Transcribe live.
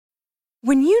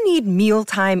When you need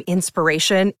mealtime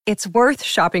inspiration, it's worth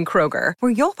shopping Kroger,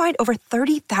 where you'll find over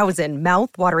 30,000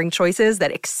 mouth-watering choices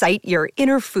that excite your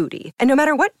inner foodie. And no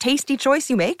matter what tasty choice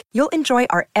you make, you'll enjoy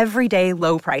our everyday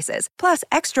low prices, plus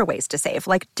extra ways to save,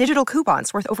 like digital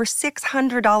coupons worth over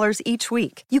 $600 each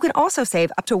week. You can also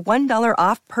save up to $1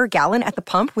 off per gallon at the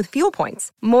pump with fuel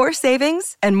points. More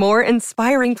savings and more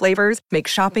inspiring flavors make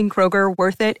shopping Kroger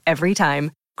worth it every time.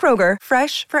 Kroger,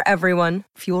 fresh for everyone.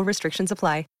 Fuel restrictions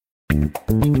apply.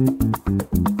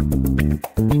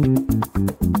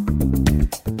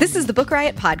 This is the Book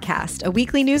Riot Podcast, a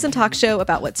weekly news and talk show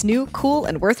about what's new, cool,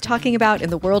 and worth talking about in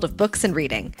the world of books and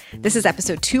reading. This is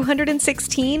episode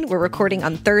 216. We're recording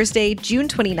on Thursday, June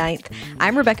 29th.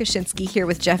 I'm Rebecca Schinsky here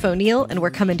with Jeff O'Neill, and we're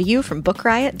coming to you from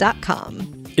bookriot.com.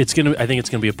 I think it's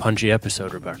gonna be a punchy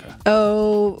episode, Rebecca.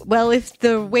 Oh, well, if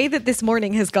the way that this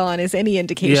morning has gone is any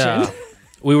indication. Yeah.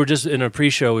 We were just in a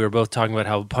pre-show, we were both talking about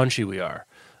how punchy we are.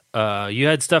 You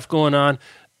had stuff going on.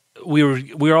 We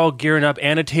were all gearing up.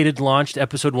 Annotated launched.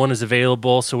 Episode 1 is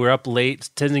available, so we're up late,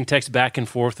 sending texts back and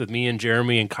forth with me and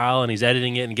Jeremy and Kyle, and he's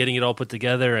editing it and getting it all put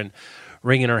together and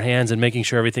wringing our hands and making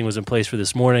sure everything was in place for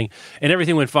this morning. And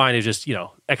everything went fine. It was just,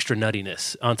 extra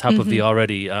nuttiness on top of the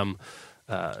already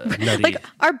nutty. Like,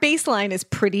 our baseline is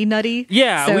pretty nutty.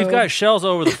 Yeah, so... we've got shells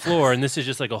all over the floor, and this is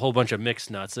just like a whole bunch of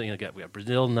mixed nuts. We got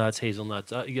Brazil nuts,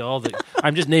 hazelnuts, all the.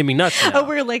 I'm just naming nuts now. Oh,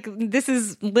 we're like, this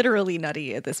is literally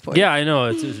nutty at this point. Yeah, I know.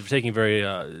 It's taking very,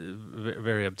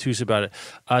 very obtuse about it.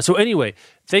 So anyway,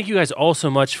 thank you guys all so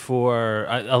much for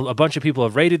a bunch of people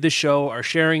have rated the show, are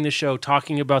sharing the show,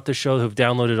 talking about the show, who've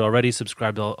downloaded already,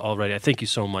 subscribed already. I thank you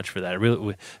so much for that. It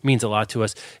really means a lot to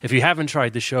us. If you haven't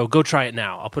tried the show, go try it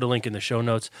now. I'll put a link in the show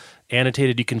notes.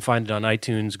 Annotated, you can find it on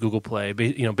iTunes, Google Play,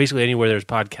 basically anywhere there's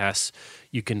podcasts,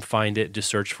 you can find it. Just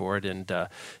search for it and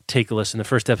take a listen. The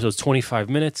first episode is 25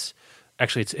 minutes.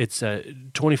 Actually, it's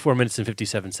 24 minutes and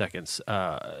 57 seconds.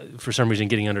 For some reason,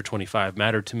 getting under 25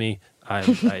 mattered to me. I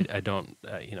don't,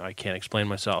 I can't explain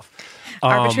myself.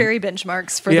 Arbitrary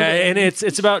benchmarks for and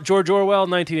it's about George Orwell,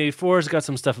 1984. It's got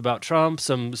some stuff about Trump,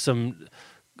 some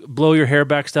blow your hair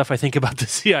back stuff. I think about the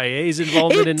CIA's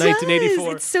involvement in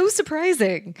 1984. It's so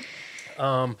surprising.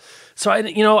 So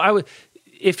I would,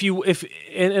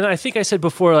 and I think I said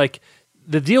before, like,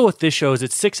 the deal with this show is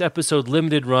it's 6-episode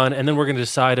limited run, and then we're going to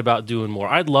decide about doing more.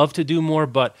 I'd love to do more,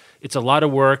 but it's a lot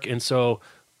of work, and so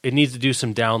it needs to do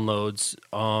some downloads.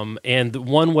 And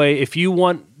one way, if you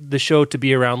want the show to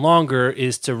be around longer,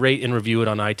 is to rate and review it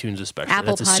on iTunes, especially.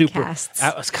 Apple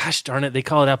Podcasts. Gosh darn it, they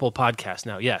call it Apple Podcasts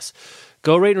now. Yes,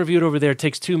 go rate and review it over there. It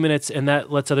takes 2 minutes, and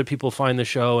that lets other people find the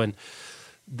show, and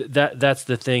that's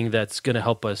the thing that's going to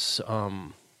help us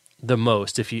the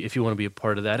most. If you want to be a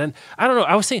part of that, and I don't know,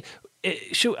 I was saying.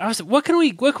 What can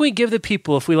we give the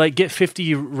people if we get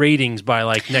 50 ratings by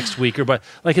next week, or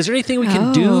is there anything we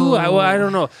can do? I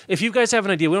don't know. If you guys have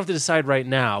an idea, we don't have to decide right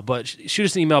now, but shoot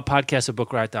us an email,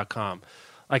 podcast@bookriot.com.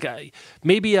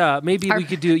 Maybe we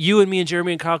could do, you and me and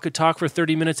Jeremy and Kyle could talk for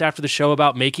 30 minutes after the show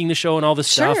about making the show and all the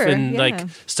stuff, and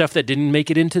stuff that didn't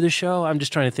make it into the show. I'm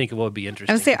just trying to think of what would be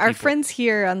interesting. I would say our friends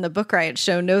here on the Book Riot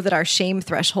show know that our shame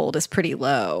threshold is pretty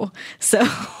low. So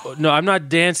no, I'm not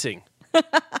dancing.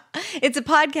 It's a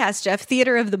podcast, Jeff.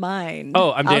 Theater of the mind.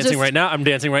 Oh, I'm dancing right now. I'm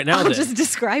dancing right now. I'll just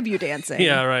describe you dancing.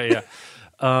 Yeah, right. Yeah.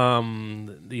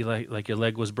 Like your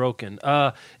leg was broken.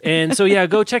 And so yeah,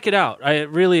 go check it out. I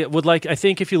really would like. I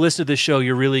think if you listen to this show,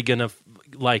 you're really gonna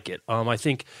like it. I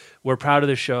think we're proud of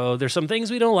the show. There's some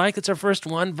things we don't like. It's our first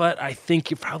one, but I think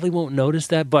you probably won't notice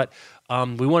that. But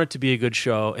we want it to be a good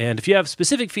show. And if you have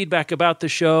specific feedback about the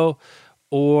show,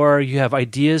 or you have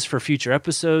ideas for future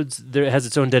episodes, it has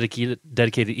its own dedicated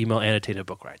email,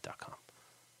 annotated@bookriot.com.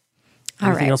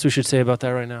 Anything else we should say about that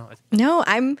right now? No,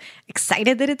 I'm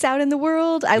excited that it's out in the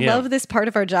world. I love this part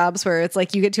of our jobs where it's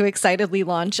like you get to excitedly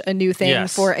launch a new thing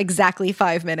for exactly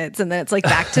 5 minutes, and then it's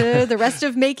back to the rest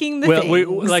of making the things.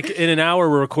 Well, in an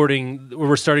hour we're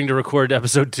starting to record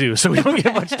episode 2, so we don't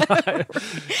get much time.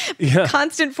 Yeah.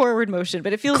 Constant forward motion,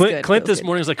 but it feels good. Clint this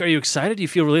morning was like, "Are you excited? Do you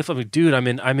feel relief?" I'm like, "Dude, I'm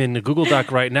in a Google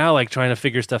Doc right now, trying to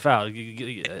figure stuff out.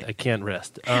 I can't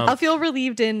rest." I'll feel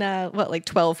relieved in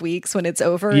 12 weeks when it's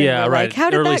over. Yeah, right. How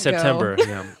did early that September, go?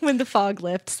 Yeah. When the fog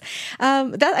lifts.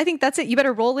 I think that's it. You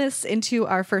better roll this into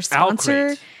our first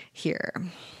sponsor here.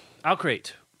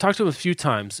 Owlcrate. Talked to him a few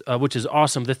times, which is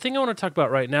awesome. The thing I want to talk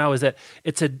about right now is that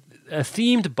it's a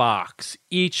themed box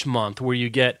each month where you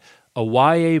get a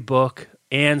YA book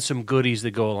and some goodies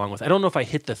that go along with it. I don't know if I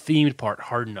hit the themed part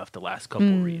hard enough the last couple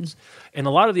of reads. And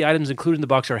a lot of the items included in the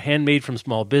box are handmade from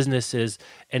small businesses,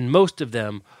 and most of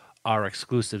them are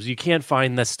exclusives. You can't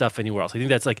find that stuff anywhere else. I think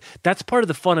that's part of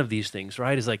the fun of these things,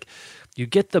 right? Is like you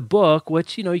get the book,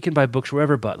 which you can buy books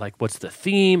wherever, but like what's the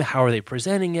theme? How are they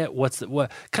presenting it?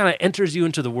 What kind of enters you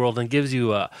into the world and gives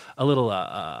you a little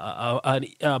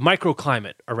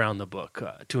microclimate around the book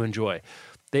to enjoy.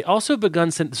 They also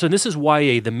begun so this is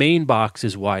YA. The main box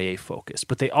is YA focused,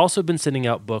 but they also been sending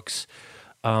out books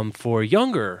for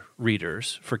younger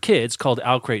readers, for kids, called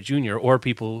Al Crate Jr. or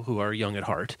people who are young at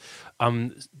heart,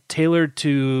 tailored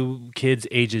to kids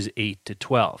ages 8 to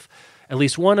 12. At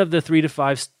least one of the 3 to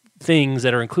 5 things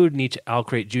that are included in each Al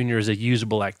Crate Jr. is a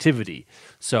usable activity.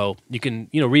 So you can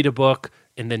read a book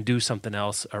and then do something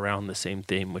else around the same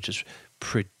theme, which is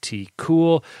pretty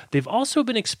cool. They've also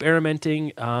been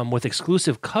experimenting with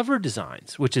exclusive cover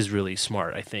designs, which is really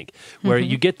smart, I think, where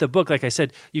you get the book. Like I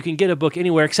said, you can get a book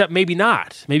anywhere, except maybe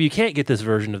not. Maybe you can't get this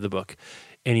version of the book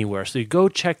anywhere. So you go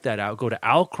check that out. Go to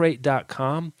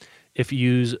alcrate.com. If you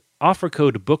use offer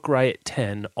code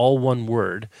BookRiot10, all one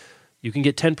word, you can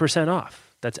get 10%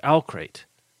 off. That's Alcrate.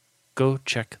 Go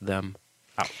check them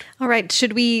out. All right.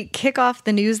 Should we kick off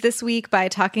the news this week by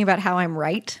talking about how I'm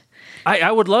right?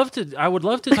 I would love to. I would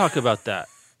love to talk about that.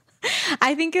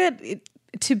 I think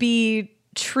to be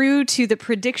true to the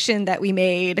prediction that we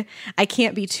made, I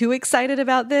can't be too excited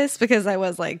about this because I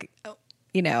was like,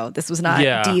 this was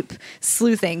not deep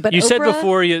sleuthing. But you Oprah, said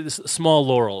before, small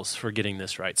laurels for getting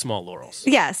this right. Small laurels.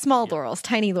 Yeah, laurels,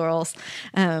 tiny laurels,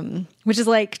 which is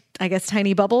like, I guess,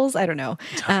 tiny bubbles. I don't know.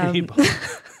 Tiny bubbles.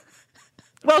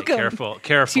 Welcome.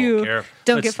 Careful.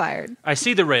 Don't get fired. I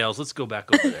see the rails. Let's go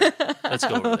back over there. Let's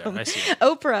go over there. I see it.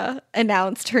 Oprah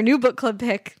announced her new book club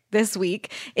pick this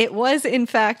week. It was, in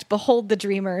fact, Behold the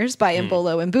Dreamers by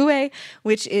Mbolo Mbue,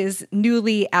 which is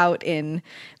newly out in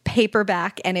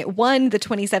paperback, and it won the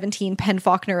 2017 Penn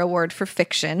Faulkner Award for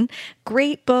Fiction.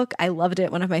 Great book. I loved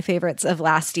it. One of my favorites of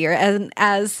last year. And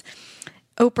as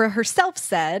Oprah herself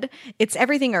said, it's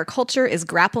everything our culture is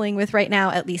grappling with right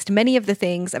now, at least many of the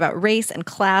things about race and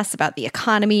class, about the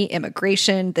economy,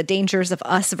 immigration, the dangers of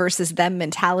us versus them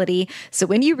mentality. So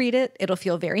when you read it, it'll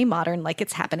feel very modern, like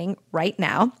it's happening right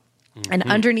now. Mm-hmm. And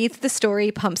underneath the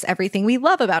story pumps everything we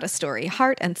love about a story: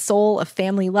 heart and soul of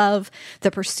family love,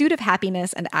 the pursuit of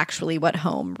happiness, and actually what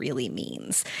home really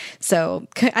means. So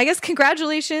I guess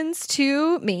congratulations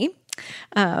to me.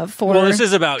 Well, this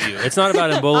is about you. It's not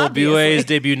about Mbolo Mbue's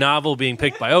debut novel being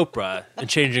picked by Oprah and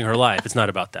changing her life. It's not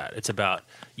about that. It's about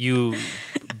you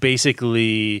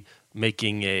basically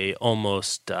making a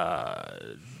almost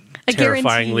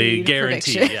terrifyingly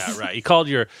guaranteed. Yeah, right. You called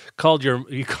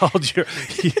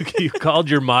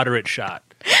your moderate shot.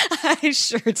 I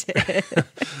sure did.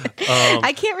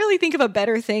 I can't really think of a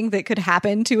better thing that could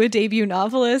happen to a debut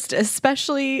novelist,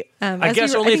 especially. I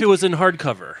guess only if it was in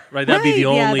hardcover, right? That'd be the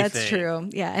only thing. Yeah, that's true.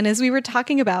 Yeah, and as we were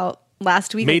talking about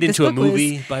last week, made into a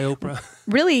movie by Oprah.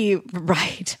 Really,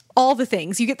 right. All the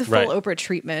things. You get the full Oprah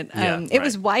treatment. It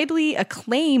was widely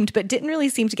acclaimed, but didn't really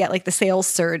seem to get like the sales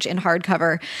surge in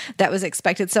hardcover that was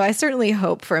expected. So I certainly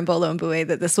hope for Mbolo Mbue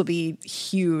that this will be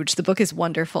huge. The book is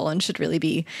wonderful and should really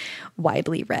be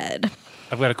widely read.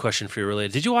 I've got a question for you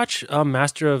related. Did you watch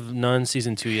Master of None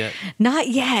season 2 yet? Not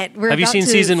yet. Have you seen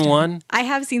season 1? I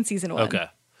have seen season 1. Okay.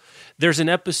 There's an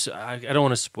episode. I don't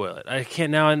want to spoil it. I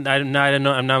can't now. I'm not in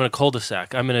a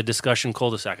cul-de-sac. I'm in a discussion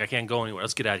cul-de-sac. I can't go anywhere.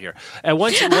 Let's get out of here. And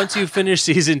once you finish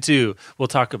season 2, we'll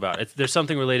talk about it. There's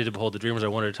something related to Behold the Dreamers I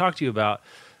wanted to talk to you about,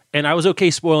 and I was okay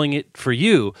spoiling it for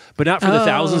you, but not for the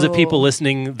thousands of people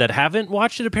listening that haven't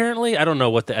watched it. Apparently, I don't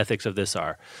know what the ethics of this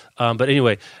are. But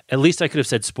anyway, at least I could have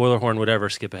said spoiler horn, whatever.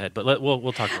 Skip ahead. But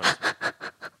we'll talk about it.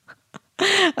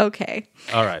 Okay.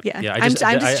 All right. Yeah. I'm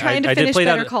just trying to finish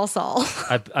Better Call Saul.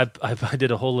 I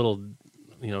did a whole little,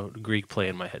 Greek play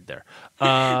in my head there.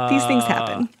 These things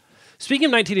happen. Speaking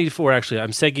of 1984, actually,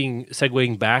 I'm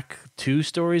segueing back 2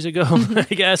 stories ago.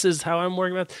 I guess is how I'm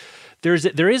working about.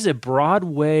 There is a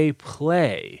Broadway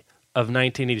play of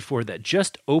 1984 that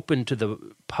just opened to the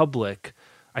public,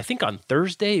 I think on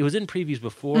Thursday. It was in previews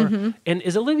before. Mm-hmm. And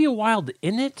is Olivia Wilde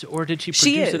in it, or did she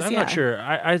produce it? I'm not sure.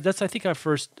 I think I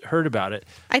first heard about it.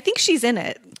 I think she's in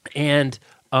it. And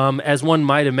as one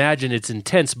might imagine, it's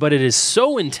intense, but it is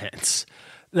so intense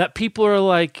that people are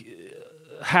like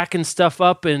hacking stuff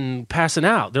up and passing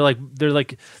out. They're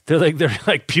like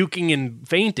puking and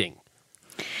fainting.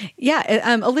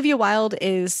 Yeah, Olivia Wilde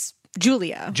is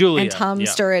Julia, and Tom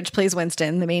Sturridge plays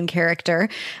Winston, the main character,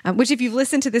 which if you've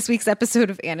listened to this week's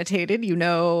episode of Annotated, you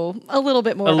know a little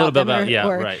bit more about them,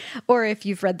 or if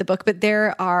you've read the book. But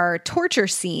there are torture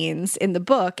scenes in the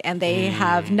book, and they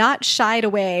have not shied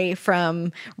away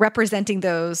from representing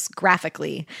those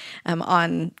graphically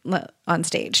on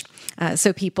stage.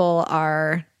 So people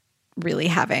are really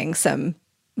having some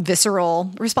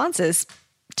visceral responses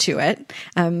to it,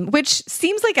 which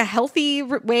seems like a healthy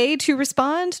way to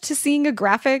respond to seeing a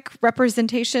graphic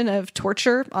representation of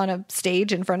torture on a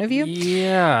stage in front of you.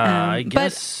 Yeah, I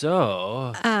guess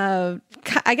so.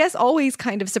 I guess always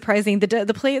kind of surprising.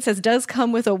 The play, it says, does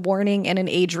come with a warning and an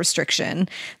age restriction,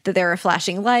 that there are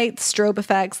flashing lights, strobe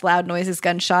effects, loud noises,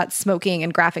 gunshots, smoking,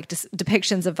 and graphic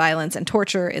depictions of violence and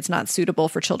torture. It's not suitable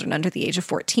for children under the age of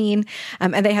 14.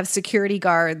 And they have security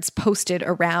guards posted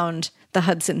around the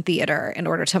Hudson Theater in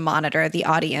order to monitor the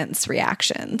audience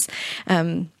reactions.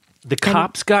 The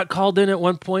cops got called in at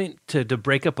one point to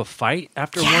break up a fight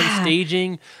after one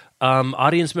staging.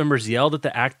 Audience members yelled at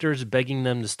the actors, begging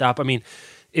them to stop. I mean,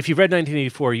 if you've read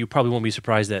 1984, you probably won't be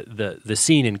surprised that the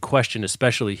scene in question,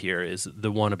 especially here, is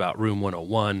the one about Room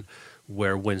 101,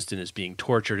 where Winston is being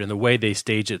tortured. And the way they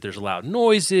stage it, there's loud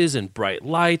noises and bright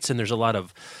lights, and there's a lot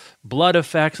of blood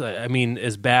effects. I mean,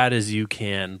 as bad as you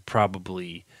can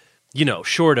probably...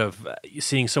 short of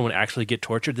seeing someone actually get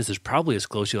tortured, this is probably as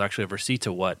close you'll actually ever see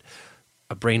to what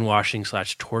a brainwashing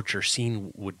 / torture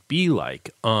scene would be like.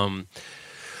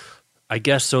 I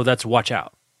guess so. That's watch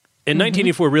out. And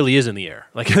 1984 really is in the air.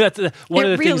 Like that's one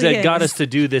of the things that got us to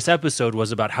do this episode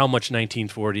was about how much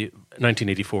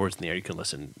 1984 was in the air. You can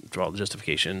listen to all the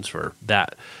justifications for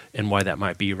that and why that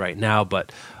might be right now.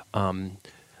 But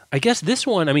I guess this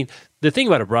one, I mean, the thing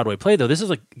about a Broadway play, though, this is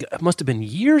like, it must have been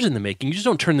years in the making. You just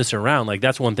don't turn this around. Like,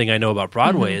 that's one thing I know about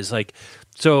Broadway is like,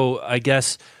 so I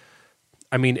guess,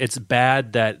 I mean, it's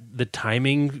bad that the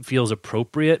timing feels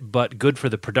appropriate, but good for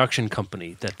the production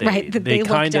company that they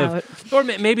kind of, out. Or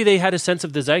maybe they had a sense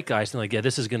of the zeitgeist and like, yeah,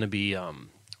 this is going to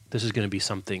be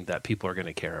something that people are going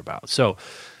to care about. So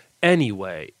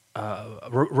anyway,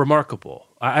 remarkable.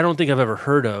 I don't think I've ever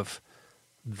heard of,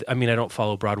 I mean, I don't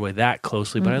follow Broadway that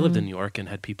closely, but I lived in New York and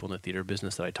had people in the theater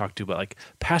business that I talked to. But like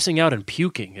passing out and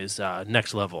puking is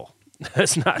next level.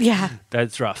 That's not. Yeah,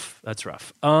 that's rough. That's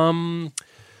rough.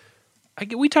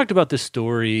 We talked about this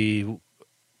story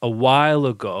a while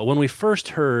ago when we first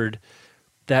heard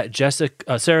that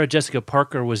Sarah Jessica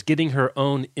Parker was getting her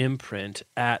own imprint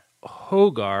at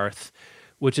Hogarth,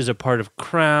 which is a part of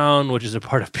Crown, which is a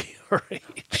part of PRH.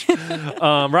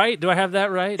 Right? Do I have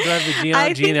that right? Do I have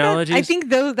the genealogies? I think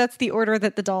though that's the order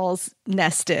that the dolls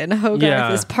nest in.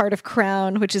 Hogarth is part of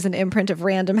Crown, which is an imprint of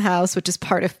Random House, which is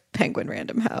part of Penguin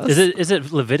Random House. Is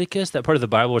it Leviticus, that part of the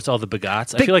Bible where it's all the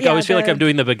begats? I always feel like I'm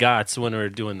doing the begats when we're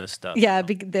doing this stuff. Yeah,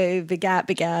 the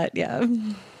begat, yeah.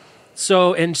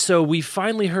 So we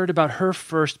finally heard about her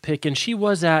first pick, and she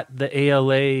was at the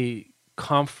ALA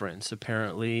conference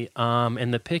apparently,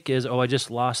 and the pick is I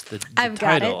just lost the I've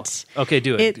title. Got it. Okay,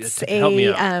 do it. It's Help me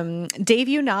out.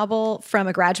 Debut novel from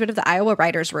a graduate of the Iowa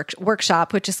Writers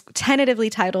Workshop, which is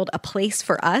tentatively titled "A Place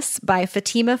for Us" by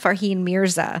Fatima Farheen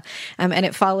Mirza, and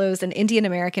it follows an Indian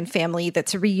American family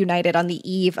that's reunited on the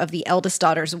eve of the eldest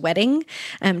daughter's wedding.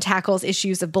 Tackles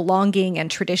issues of belonging and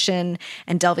tradition,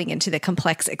 and delving into the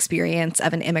complex experience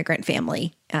of an immigrant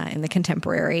family in the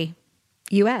contemporary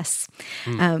U.S.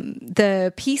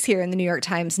 The piece here in the New York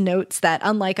Times notes that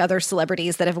unlike other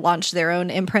celebrities that have launched their own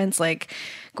imprints, like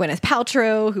Gwyneth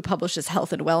Paltrow, who publishes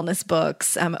health and wellness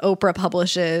books, Oprah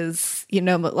publishes, a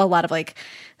lot of like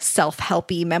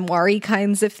self-helpy, memoir-y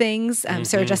kinds of things.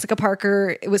 Sarah Jessica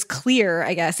Parker, it was clear,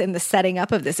 I guess, in the setting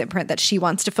up of this imprint that she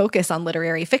wants to focus on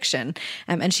literary fiction.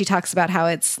 And she talks about how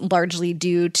it's largely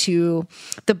due to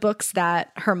the books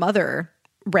that her mother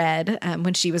read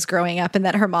when she was growing up, and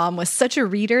that her mom was such a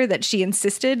reader that she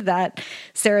insisted that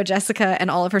Sarah Jessica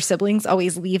and all of her siblings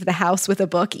always leave the house with a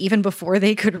book even before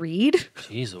they could read.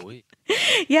 Jeez Louise.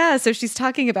 Yeah, so she's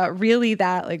talking about really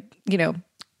that,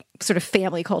 sort of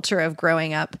family culture of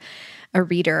growing up a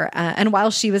reader. And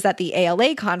while she was at the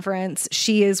ALA conference,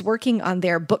 she is working on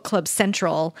their Book Club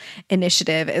Central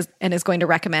initiative and is going to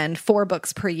recommend 4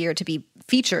 books per year to be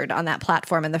featured on that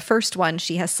platform. And the first one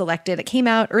she has selected, it came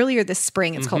out earlier this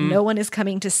spring. It's called No One Is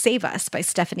Coming to Save Us by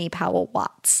Stephanie Powell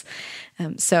Watts.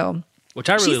 Which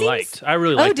I really liked. I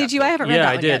really liked. Oh, did you? Book. I haven't read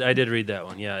that one yet. I did read that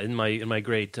one. Yeah, in my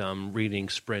great reading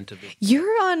sprint of it. You were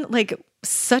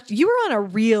on a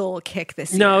real kick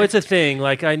this year. No, it's a thing.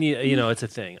 Like I need, it's a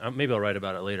thing. Maybe I'll write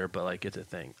about it later, but like it's a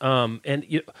thing.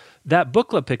 And that book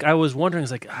club pick, I was wondering,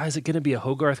 is it going to be a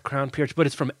Hogarth Crown PRH? But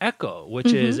it's from Echo,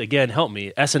 which is again, help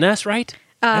me, SNS, right?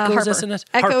 Echo is SNS.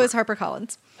 Echo is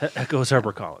HarperCollins. Echo is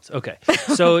HarperCollins. Okay,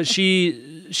 so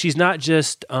she's not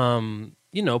just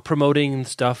promoting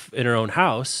stuff in her own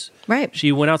house. Right.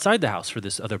 She went outside the house for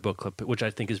this other book club, which I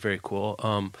think is very cool.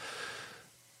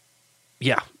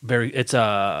 It's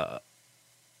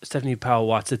Stephanie Powell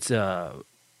Watts. It's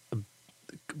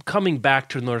coming back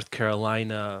to North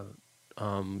Carolina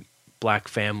black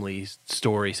family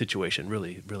story situation.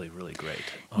 Really, really, really great.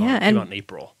 Yeah, came out in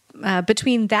April.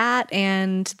 Between that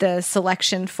and the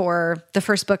selection for the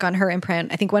first book on her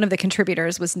imprint, I think one of the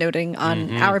contributors was noting on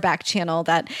our back channel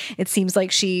that it seems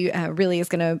like she really is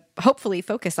going to hopefully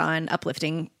focus on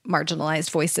uplifting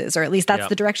marginalized voices, or at least that's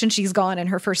the direction she's gone in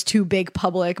her first 2 big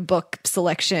public book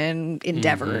selection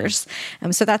endeavors.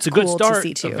 So that's it's a cool good start, to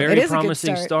see too. A very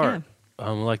promising start. Yeah. I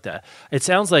like that. It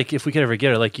sounds like if we could ever get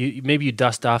her, like maybe you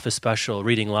dust off a special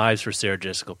reading lives for Sarah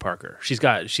Jessica Parker. She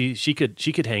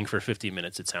could hang for 50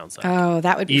 minutes. It sounds like. Oh,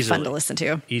 that would be Easily. fun to listen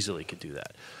to. Easily could do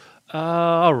that.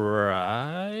 All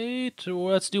right,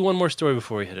 let's do one more story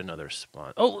before we hit another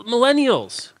spot. Oh,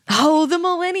 millennials. Oh, the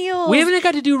millennials. We haven't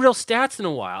got to do real stats in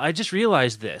a while. I just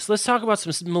realized this. Let's talk about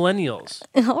some millennials.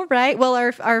 All right. Well,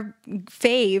 our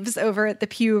faves over at the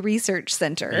Pew Research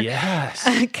Center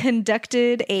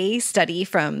conducted a study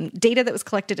from data that was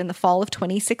collected in the fall of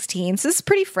 2016. So this is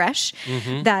pretty fresh,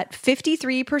 that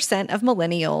 53% of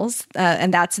millennials,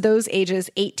 and that's those ages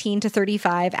 18 to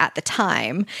 35 at the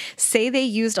time, say they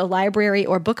used a library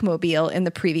or bookmobile in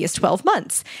the previous 12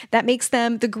 months. That makes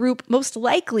them the group most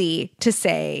likely to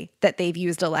say that they've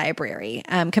used a library,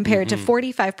 compared to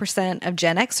 45% of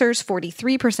Gen Xers,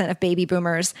 43% of baby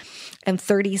boomers, and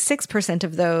 36%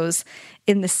 of those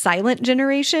in the silent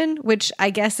generation, which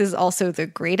I guess is also the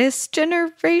greatest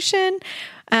generation.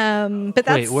 But that's,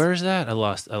 wait, where is that? I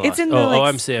lost. It's in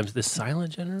I'm saying the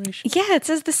silent generation. Yeah, it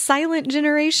says the silent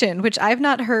generation, which I've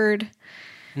not heard.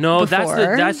 No,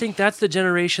 before. I think that's the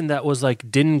generation that was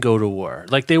like didn't go to war.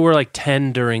 Like they were like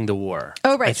 10 during the war.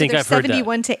 Oh, right. I think they're I've heard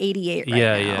 71 to 88 right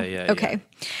now. Yeah. Okay.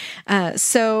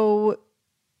 So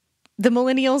the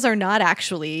millennials are not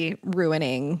actually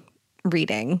ruining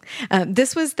reading.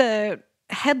 This was the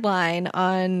headline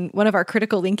on one of our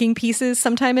critical linking pieces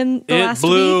sometime in the last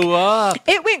week. It blew up.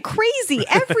 It went crazy.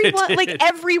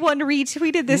 Everyone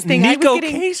retweeted this thing. Nico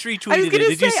Case retweeted it.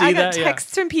 Did you see I got that?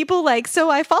 texts from people like, so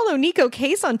I follow Nico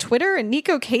Case on Twitter, and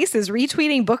Nico Case is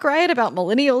retweeting Book Riot about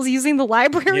millennials using the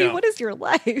library. Yeah. What is your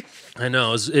life? I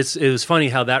know. It was funny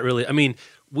how that really, I mean,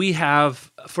 we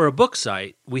have, for a book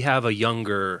site, we have a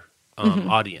younger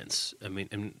audience. I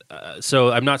mean,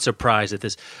 so I'm not surprised at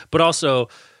this. But also,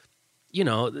 you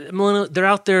know, they're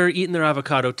out there eating their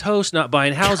avocado toast, not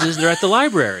buying houses. They're at the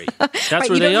library. That's right,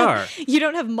 where they are. You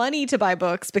don't have money to buy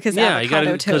books because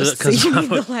avocado toast, so you need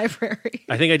the library.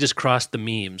 I think I just crossed the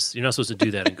memes. You're not supposed to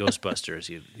do that in Ghostbusters.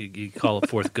 You call a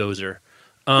fourth Gozer.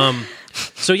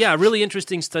 So yeah, really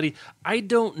interesting study. I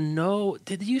don't know.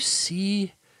 Did you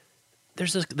see?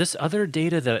 There's this other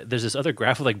data there's this other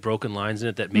graph with like broken lines in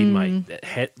it that made my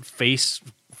face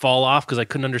fall off because I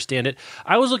couldn't understand it.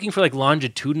 I was looking for like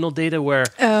longitudinal data where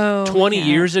 20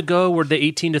 years ago were the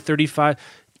 18 to 35.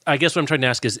 I guess what I'm trying to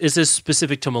ask is this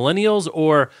specific to millennials,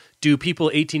 or do people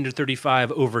 18 to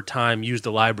 35 over time use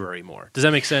the library more? Does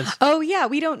that make sense? Oh yeah,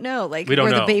 we don't know. Like we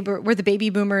don't know. Were the baby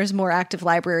boomers more active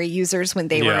library users when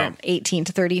they were 18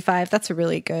 to 35? That is a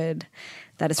really good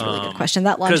question.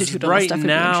 That longitudinal right stuff would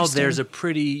now be interesting. there's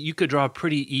you could draw a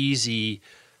pretty easy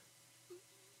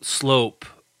slope.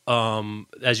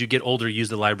 As you get older, use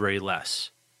the library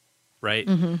less, right?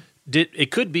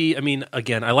 It could be. I mean,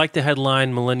 again, I like the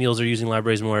headline: "Millennials are using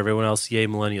libraries more." Everyone else, yay,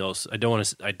 millennials! I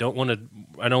don't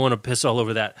want to piss all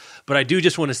over that, but I do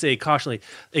just want to say cautionally,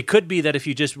 it could be that if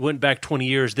you just went back 20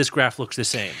 years, this graph looks the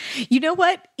same. You know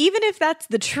what? Even if that's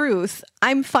the truth,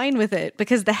 I'm fine with it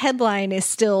because the headline is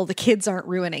still the kids aren't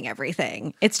ruining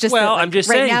everything. It's just I'm just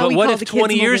saying. But what if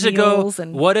 20 years ago?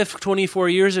 What if 24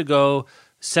 years ago?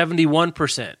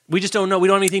 71%. We just don't know. We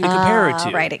don't have anything to compare it to.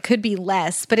 Right. It could be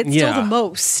less, but it's still the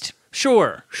most.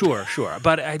 Sure.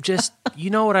 But I just,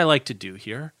 you know what I like to do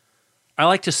here? I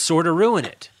like to sort of ruin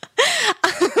it.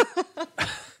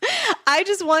 I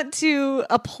just want to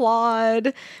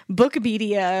applaud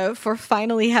Bookpedia for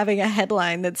finally having a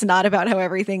headline that's not about how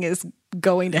everything is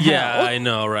going to hell. Yeah, I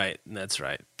know, right. That's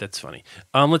right. That's funny.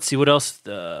 Let's see, what else?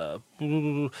 4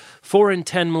 in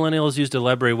 10 millennials used a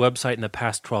library website in the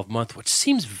past 12 months, which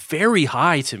seems very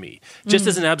high to me. Just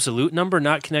as an absolute number,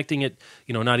 not connecting it,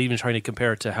 not even trying to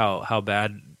compare it to how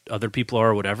bad other people are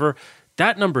or whatever.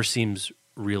 That number seems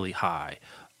really high.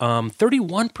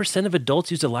 31% of adults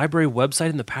used a library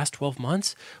website in the past 12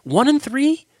 months. 1 in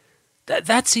 3?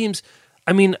 That seems...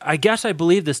 I mean, I guess I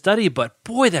believe the study, but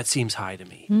boy, that seems high to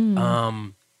me.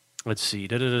 Let's see.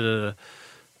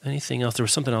 Anything else? There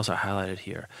was something else I highlighted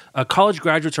here. College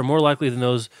graduates are more likely than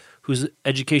those whose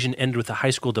education ended with a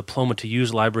high school diploma to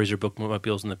use libraries or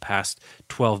bookmobiles in the past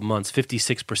 12 months,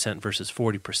 56% versus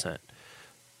 40%.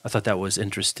 I thought that was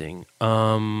interesting.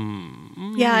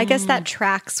 Yeah, I guess that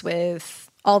tracks with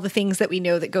all the things that we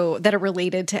know that are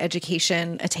related to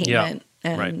education, attainment,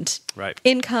 and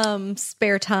income,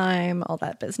 spare time, all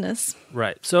that business.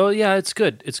 Right. So yeah, it's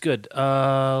good. It's good.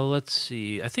 Let's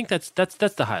see. I think that's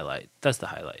the highlight. That's the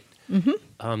highlight.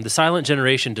 The silent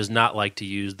generation does not like to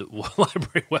use the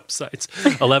library websites.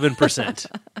 11%.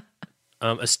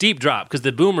 A steep drop because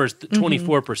the boomers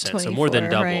 24%, so more than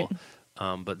double.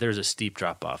 Right. But there's a steep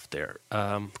drop off there.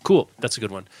 Cool. That's a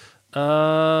good one. You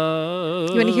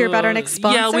want to hear about our next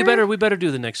sponsor? Yeah, we better do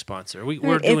the next sponsor.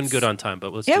 We're doing good on time,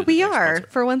 but let's. Yeah, do the we next are.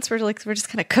 sponsor. For once, we're just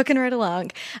kind of cooking right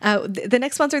along. The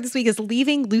next sponsor this week is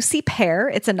Leaving Lucy Pear.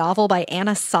 It's a novel by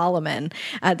Anna Solomon.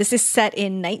 This is set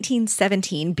in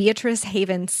 1917. Beatrice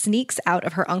Haven sneaks out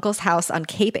of her uncle's house on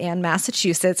Cape Ann,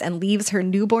 Massachusetts, and leaves her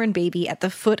newborn baby at the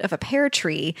foot of a pear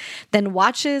tree. Then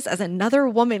watches as another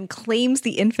woman claims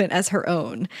the infant as her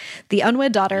own. The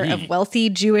unwed daughter of wealthy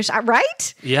Jewish,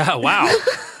 right? Yeah. Wow.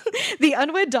 The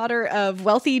unwed daughter of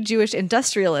wealthy Jewish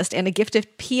industrialist and a gifted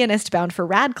pianist bound for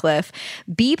Radcliffe,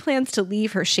 Bee plans to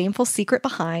leave her shameful secret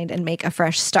behind and make a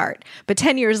fresh start. But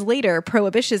 10 years later,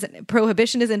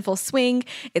 prohibition is in full swing.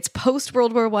 It's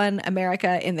post-World War I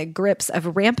America in the grips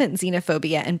of rampant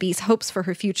xenophobia, and Bee's hopes for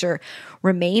her future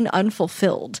remain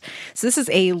unfulfilled. So this is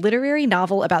a literary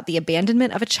novel about the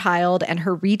abandonment of a child and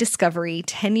her rediscovery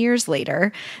 10 years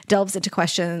later, delves into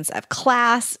questions of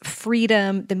class,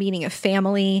 freedom, the meaning of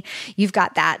family. You've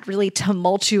got that really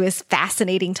tumultuous,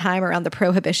 fascinating time around the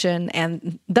Prohibition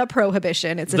and the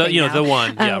Prohibition. It's a thing now. The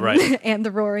one, yeah, right. And the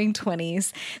Roaring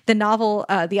Twenties. The novel,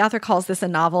 the author calls this a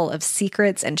novel of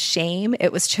secrets and shame.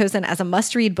 It was chosen as a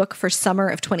must-read book for summer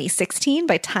of 2016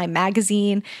 by Time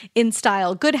Magazine,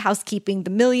 InStyle, Good Housekeeping,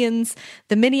 The Millions,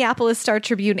 the Minneapolis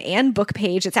Star-Tribune, and Book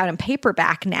Page. It's out in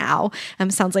paperback now.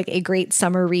 Sounds like a great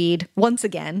summer read once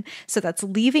again. So that's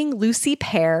Leaving Lucy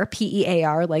Pear,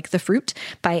 P-E-A-R, like the fruit,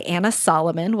 by Anna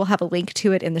Solomon. We'll have a link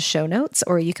to it in the show notes,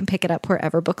 or you can pick it up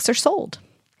wherever books are sold.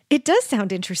 It does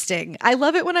sound interesting. I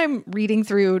love it when I'm reading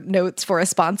through notes for a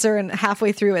sponsor and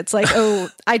halfway through it's like, oh,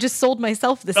 I just sold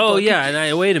myself this book. Oh, yeah.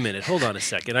 And wait a minute. Hold on a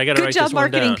second. I got to write this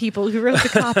one down. Good job marketing people who wrote the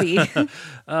copy.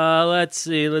 Let's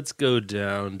see. Let's go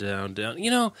down.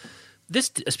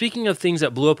 This, speaking of things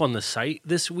that blew up on the site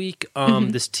this week,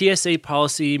 this TSA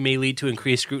policy may lead to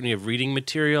increased scrutiny of reading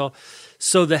material.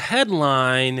 So the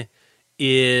headline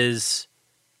is,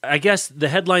 I guess the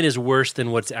headline is worse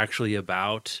than what's actually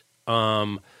about.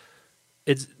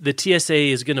 It's the TSA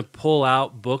is going to pull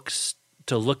out books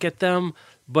to look at them,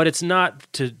 but it's not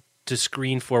to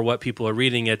screen for what people are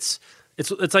reading. It's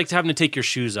like having to take your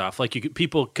shoes off. Like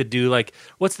people could do like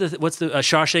what's the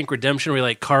Shawshank Redemption where he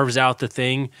like carves out the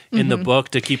thing in the book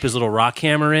to keep his little rock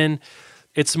hammer in.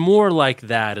 It's more like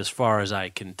that as far as I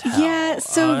can tell. Yeah,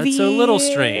 so it's a little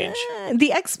strange.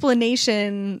 The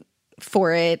explanation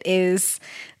for it is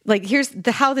like, here's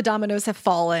how the dominoes have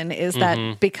fallen is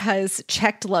that because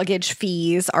checked luggage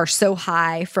fees are so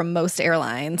high from most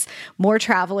airlines, more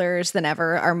travelers than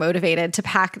ever are motivated to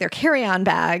pack their carry-on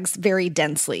bags very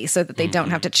densely so that they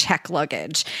don't have to check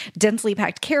luggage. Densely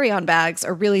packed carry-on bags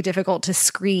are really difficult to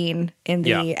screen in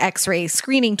the X-ray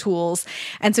screening tools.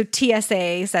 And so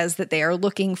TSA says that they are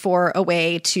looking for a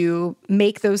way to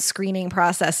make those screening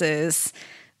processes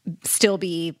still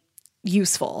be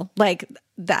useful. Like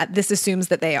that, this assumes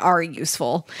that they are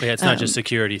useful. Yeah, it's not just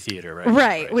security theater, right?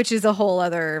 Right, which is a whole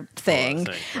other thing.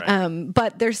 Right.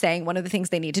 But they're saying one of the things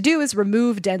they need to do is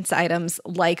remove dense items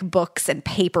like books and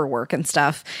paperwork and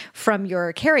stuff from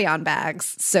your carry-on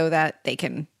bags so that they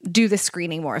can do the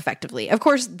screening more effectively. Of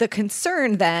course, the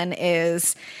concern then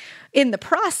is, in the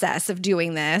process of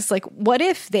doing this, like, what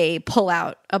if they pull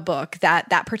out a book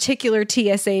that particular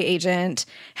TSA agent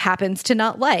happens to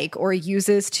not like or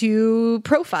uses to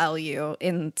profile you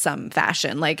in some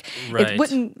fashion? Like, it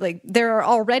wouldn't, like, there are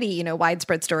already,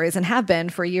 widespread stories and have been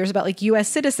for years about like U.S.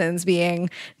 citizens being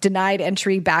denied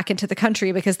entry back into the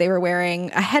country because they were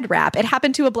wearing a head wrap. It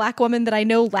happened to a Black woman that I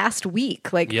know last week,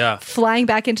 flying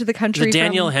back into the country.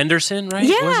 Danielle Henderson, right?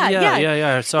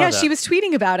 Yeah. I saw that. She was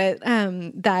tweeting about it,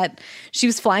 that she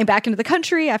was flying back into the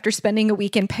country after spending a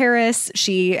week in Paris.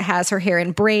 She has her hair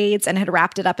in braids and had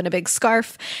wrapped it up in a big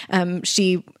scarf.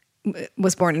 She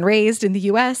was born and raised in the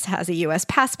U.S., has a U.S.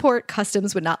 passport.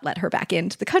 Customs would not let her back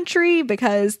into the country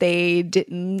because they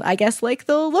didn't, I guess, like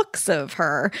the looks of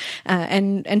her.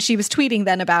 And she was tweeting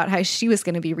then about how she was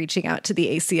going to be reaching out to the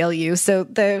ACLU. So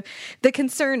the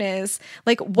concern is,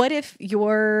 like, what if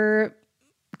you're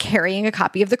carrying a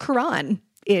copy of the Quran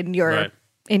in your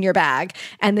bag,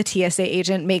 and the TSA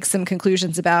agent makes some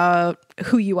conclusions about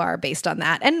who you are based on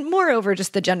that. And moreover,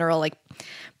 just the general like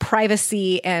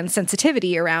privacy and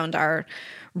sensitivity around our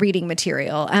reading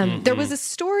material. There was a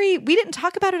story, we didn't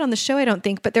talk about it on the show, I don't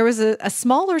think, but there was a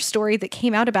smaller story that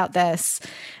came out about this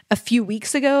a few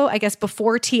weeks ago, I guess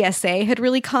before TSA had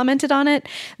really commented on it,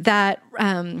 that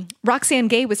Roxane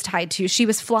Gay was tied to. She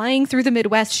was flying through the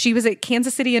Midwest. She was at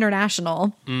Kansas City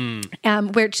International,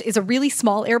 which is a really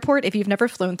small airport. If you've never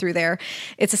flown through there,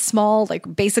 it's a small,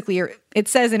 like basically, it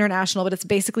says international, but it's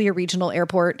basically a regional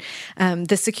airport.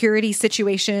 The security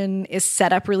situation is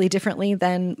set up really differently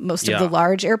than most of the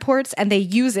large airports, and they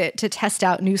use it to test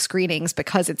out new screenings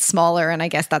because it's smaller, and I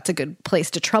guess that's a good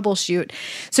place to troubleshoot.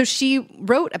 So she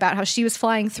wrote about how she was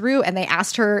flying through, and they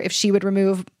asked her if she would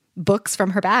remove books from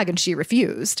her bag, and she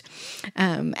refused.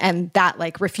 And that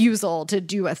like refusal to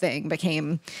do a thing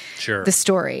became the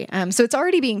story. So it's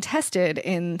already being tested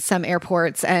in some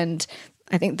airports, and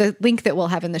I think the link that we'll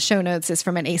have in the show notes is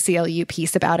from an ACLU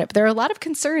piece about it. But there are a lot of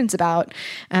concerns about,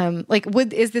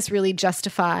 is this really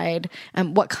justified?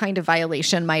 What kind of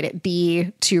violation might it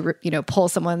be to, pull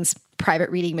someone's private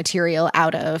reading material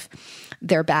out of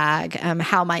their bag?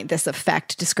 How might this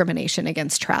affect discrimination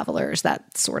against travelers?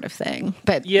 That sort of thing.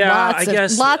 But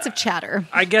lots of chatter.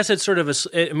 I guess it's sort of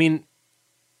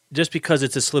just because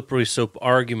it's a slippery slope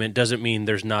argument doesn't mean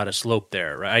there's not a slope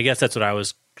there, right? I guess that's what I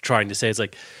was trying to say. It's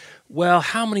like, well,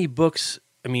 how many books?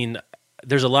 I mean,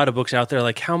 there's a lot of books out there.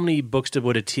 Like, how many books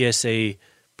would a TSA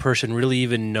person really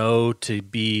even know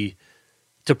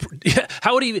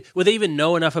how would they even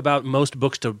know enough about most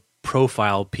books to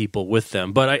profile people with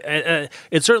them? But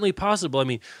it's certainly possible. I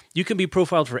mean, you can be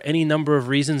profiled for any number of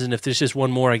reasons, and if there's just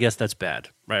one more, I guess that's bad,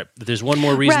 right? If there's one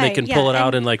more reason, they can pull it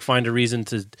out and like find a reason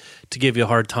to give you a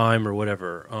hard time or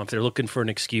whatever. If they're looking for an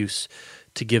excuse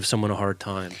to give someone a hard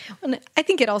time. And I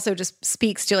think it also just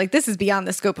speaks to, like, this is beyond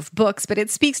the scope of books, but it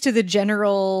speaks to the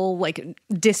general, like,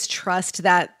 distrust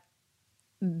that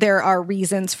there are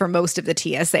reasons for most of the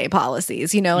TSA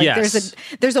policies.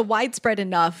 There's a widespread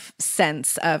enough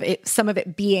sense of it, some of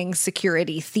it being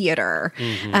security theater,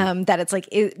 that it's like,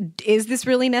 is this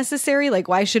really necessary? Like,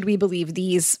 why should we believe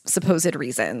these supposed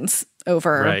reasons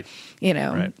over,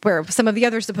 where some of the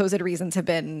other supposed reasons have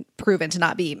been proven to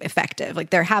not be effective?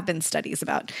 Like, there have been studies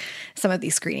about some of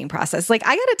these screening processes. Like,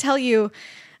 I got to tell you,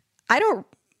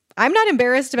 I'm not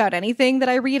embarrassed about anything that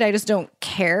I read. I just don't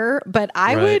care. But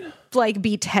I would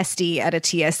be testy at a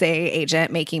TSA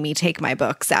agent making me take my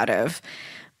books out of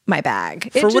my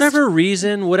bag. Whatever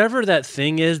reason, whatever that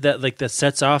thing is that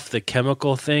sets off the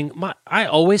chemical thing, I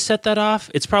always set that off.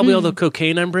 It's probably all the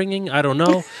cocaine I'm bringing. I don't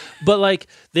know. But like,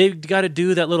 they've got to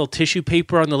do that little tissue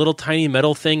paper on the little tiny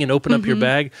metal thing and open up your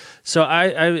bag. So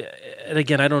and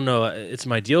again, I don't know. It's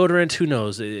my deodorant. Who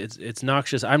knows? It's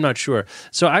noxious. I'm not sure.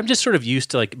 So I'm just sort of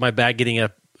used to like my bag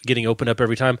getting opened up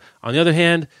every time. On the other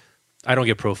hand, I don't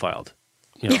get profiled.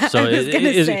 So I was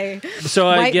gonna say,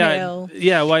 white male.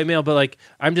 Yeah, white male. But like,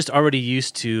 I'm just already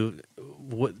used to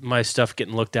my stuff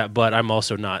getting looked at. But I'm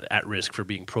also not at risk for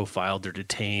being profiled or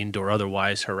detained or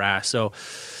otherwise harassed. So,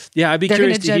 yeah, I'd be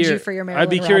curious to hear. You for your I'd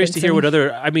be curious to hear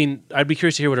I'd be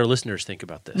curious to hear what our listeners think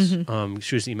about this.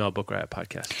 Shoot us an email,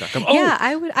 bookriotpodcast.com.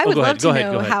 I would love to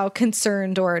know how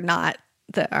concerned or not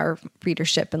that our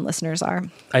readership and listeners are.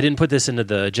 I didn't put this into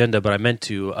the agenda, but I meant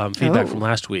to. Feedback from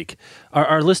last week.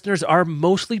 Our listeners are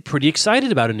mostly pretty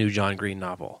excited about a new John Green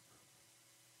novel.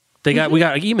 We got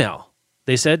an email.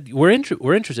 They said we're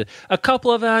interested. A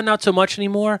couple of not so much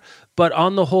anymore, but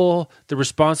on the whole, the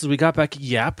responses we got back,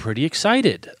 pretty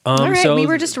excited. All right, so we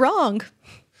were just wrong.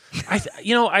 I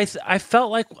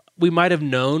felt like we might have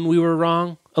known we were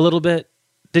wrong a little bit.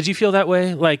 Did you feel that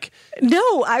way? Like,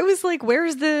 no, I was like,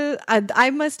 where's the,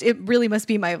 it really must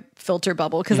be my filter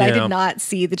bubble because I did not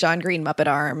see the John Green Muppet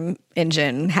Arm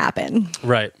engine happen.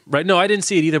 Right. No, I didn't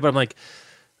see it either, but I'm like,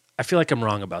 I feel like I'm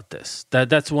wrong about this.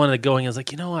 That's one of the going is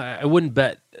like, I wouldn't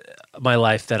bet my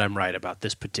life that I'm right about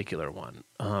this particular one.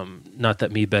 Not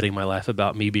that me betting my life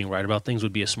about me being right about things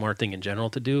would be a smart thing in general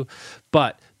to do,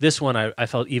 but this one I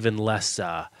felt even less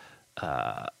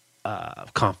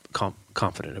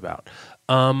confident about.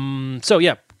 So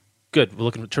yeah, good. We're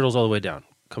looking at Turtles All the Way Down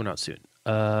coming out soon.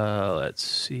 Let's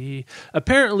see.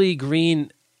 Apparently,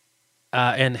 Green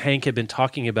and Hank have been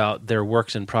talking about their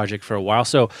works and project for a while.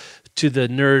 So to the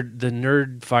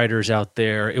nerd fighters out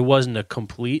there, it wasn't a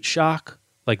complete shock.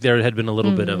 Like there had been a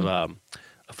little bit of a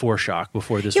foreshock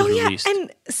before this was released.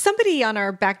 And somebody on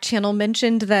our back channel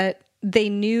mentioned that they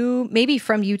knew, maybe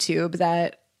from YouTube,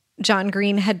 that John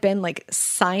Green had been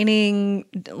signing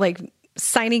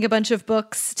a bunch of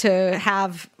books to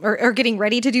have, or getting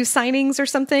ready to do signings or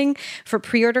something for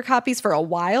pre-order copies for a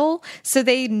while. So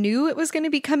they knew it was going to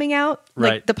be coming out.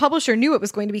 Right. Like the publisher knew it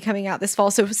was going to be coming out this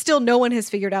fall. So still no one has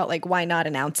figured out why not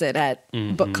announce it at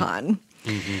BookCon.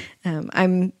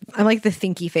 I'm like the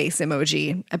thinky face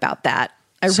emoji about that.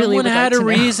 I really Someone would like had to a know.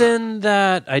 reason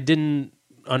that I didn't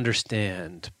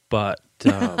understand, but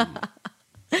I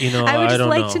would just don't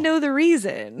like know. to know the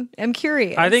reason. I'm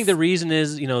curious. I think the reason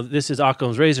is, this is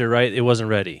Occam's razor, right? It wasn't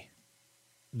ready.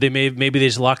 Maybe they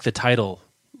just locked the title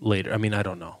later. I mean, I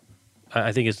don't know.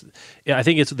 I think it's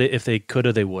if they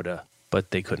coulda, they woulda,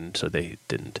 but they couldn't, so they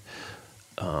didn't.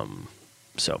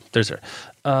 So there's her.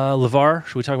 LeVar,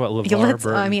 should we talk about LeVar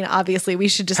Burton? I mean, obviously, we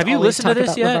should just Have you always listened to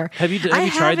talk this about yet? LeVar. Have you I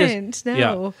tried this? haven't, no.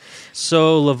 Yeah.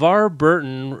 So LeVar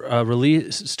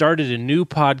Burton started a new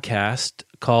podcast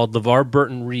called LeVar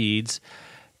Burton Reads,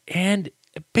 and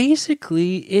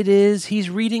basically he's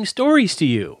reading stories to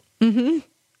you. Mm-hmm.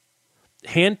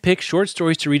 Hand-picked short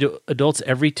stories to read to adults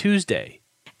every Tuesday.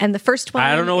 And the first one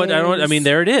I mean,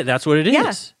 there it is. That's what it is.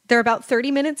 Yeah, they're about 30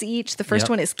 minutes each. The first Yep.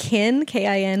 one is Kin,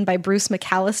 K-I-N, by Bruce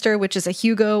McAllister, which is a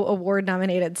Hugo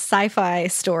Award-nominated sci-fi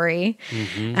story.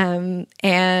 Mm-hmm.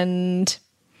 And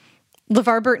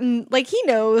LeVar Burton, he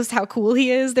knows how cool he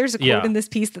is. There's a quote in this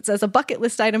piece that says, a bucket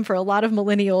list item for a lot of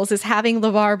millennials is having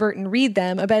LeVar Burton read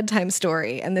them a bedtime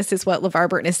story. And this is what LeVar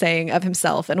Burton is saying of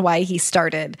himself and why he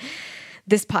started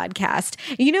this podcast.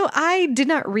 I did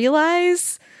not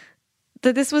realize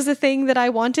that this was a thing that I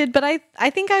wanted, but I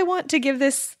think I want to give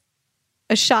this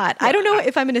a shot. I don't know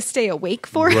if I'm going to stay awake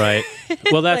for it. Right.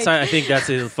 Well, I think that's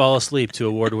a fall asleep to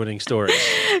award-winning stories.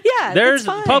 Yeah, There's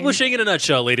that's fine. publishing in a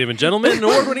nutshell, ladies and gentlemen.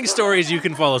 Award-winning stories you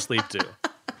can fall asleep to.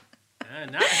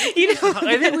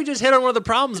 I think we just hit on one of the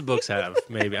problems books have.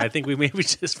 Maybe I think we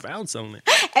just found something.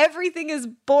 Everything is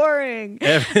boring.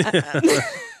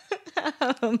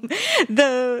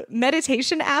 The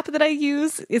meditation app that I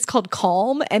use is called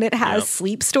Calm, and it has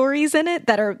sleep stories in it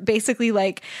that are basically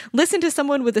listen to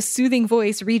someone with a soothing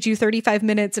voice read you 35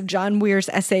 minutes of John Muir's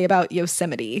essay about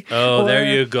Yosemite. Oh, there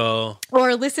you go.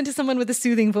 Or listen to someone with a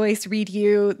soothing voice read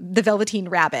you The Velveteen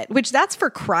Rabbit, which that's for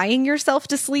crying yourself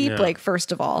to sleep,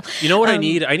 first of all. You know what I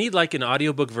need? I need an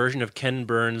audiobook version of Ken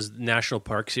Burns' National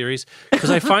Park series, because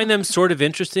I find them sort of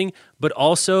interesting, but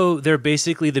also they're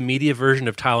basically the media version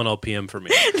of Tylenol PM for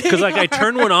me. Because I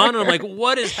turn one on and I'm like,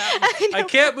 what is happening? I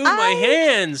can't move my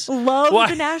hands. Love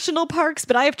the national parks,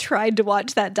 but I have tried to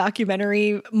watch that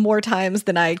documentary more times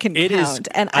than I can count.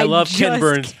 And I love Ken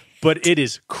Burns, but it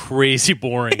is crazy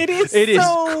boring. It is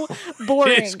so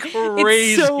boring. It's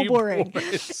crazy. It's so boring.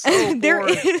 It's so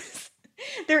boring.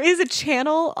 There is a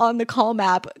channel on the Calm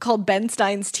app called Ben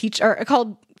Stein's Teacher, or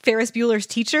called Ferris Bueller's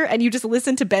Teacher, and you just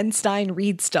listen to Ben Stein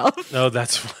read stuff. Oh,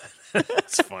 that's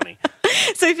funny.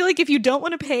 So I feel like if you don't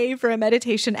want to pay for a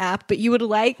meditation app, but you would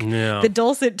like the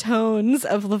dulcet tones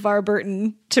of LeVar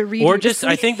Burton to read, or just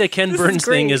I think the Ken Burns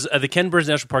thing is the Ken Burns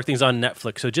National Park thing is on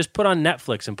Netflix. So just put on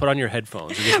Netflix and put on your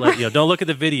headphones and just don't look at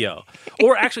the video,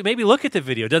 or actually maybe look at the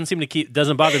video. It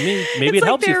doesn't bother me. Maybe it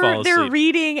helps you fall asleep. They're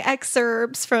reading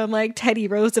excerpts from Teddy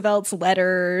Roosevelt's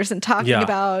letters and talking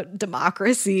about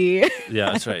democracy.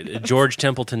 Yeah, that's right. George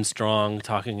Templeton Strong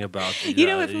talking about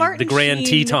if Martin the Grand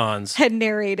Sheen Tetons had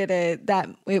narrated it, that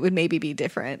it would maybe be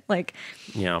different.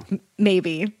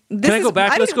 Maybe. Can I go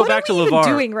back? Let's go back to LeVar. What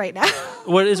are we doing right now?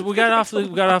 We got off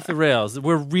the rails.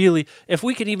 We're really, if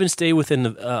we could even stay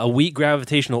within a weak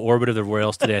gravitational orbit of the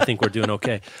rails today, I think we're doing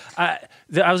okay. I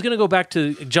was going to go back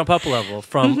to jump up a level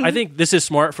from. I think this is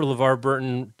smart for LeVar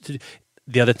Burton.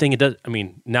 The other thing it does,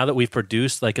 now that we've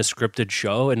produced a scripted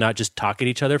show and not just talk at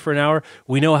each other for an hour,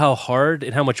 we know how hard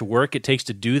and how much work it takes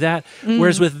to do that.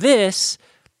 Whereas with this,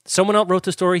 someone else wrote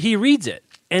the story, he reads it.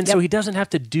 And so he doesn't have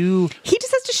to do... He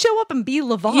just has to show up and be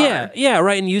LeVar. Yeah,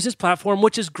 right, and use his platform,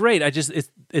 which is great.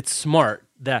 It's smart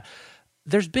that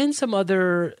there's been some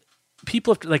other...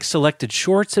 People have, Selected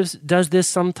Shorts does this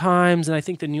sometimes, and I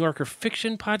think the New Yorker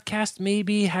Fiction podcast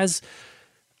maybe has...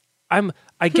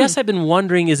 I guess I've been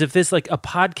wondering is if this, a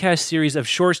podcast series of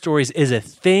short stories is a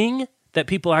thing that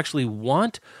people actually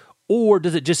want, or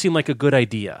does it just seem like a good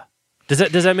idea? Does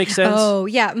that make sense? Oh,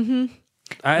 yeah, mm-hmm.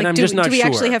 And I'm just not sure. Do we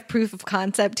actually have proof of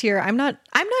concept here? I'm not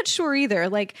sure either.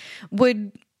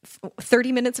 Would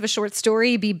 30 minutes of a short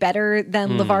story be better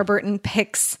than LeVar Burton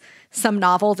picks some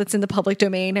novel that's in the public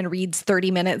domain and reads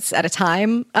 30 minutes at a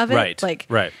time of it?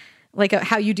 Right.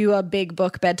 How you do a big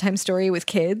book bedtime story with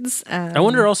kids. I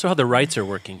wonder also how the rights are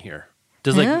working here.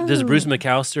 Does Bruce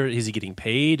McAllister, is he getting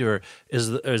paid, or is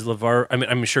LeVar?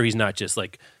 I'm sure he's not just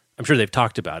I'm sure they've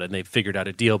talked about it and they've figured out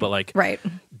a deal, but right.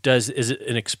 Is it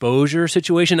an exposure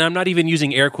situation? I'm not even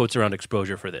using air quotes around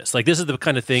exposure for this. This is the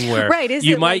kind of thing where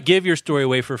you might give your story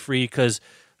away for free because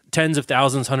tens of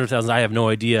thousands, hundreds of thousands, I have no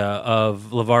idea, of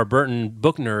LeVar Burton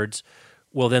book nerds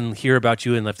will then hear about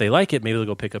you, and if they like it, maybe they'll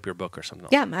go pick up your book or something.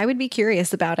 Yeah, I would be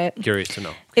curious about it. Curious to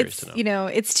know.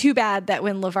 It's too bad that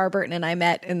when LeVar Burton and I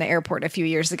met in the airport a few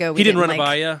years ago, he didn't run it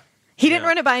by you. He didn't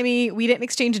run it by me. We didn't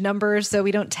exchange numbers, so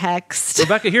we don't text.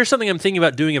 Rebecca, here's something I'm thinking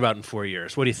about doing in 4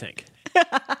 years. What do you think?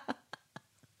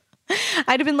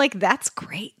 I'd have been like, that's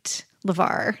great,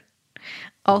 LeVar.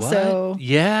 Also, what?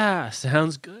 Yeah,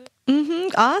 sounds good.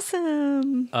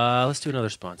 Awesome. Let's do another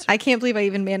sponsor. I can't believe I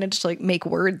even managed to make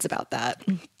words about that.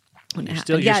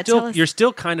 You're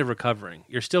still kind of recovering.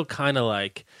 You're still kind of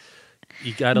like,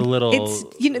 you got a little. It's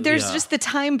there's just the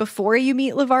time before you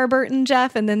meet LeVar Burton,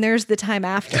 Jeff, and then there's the time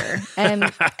after,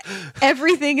 and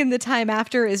everything in the time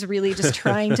after is really just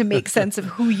trying to make sense of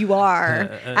who you are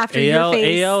after your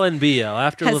face. AL and BL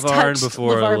after LeVar and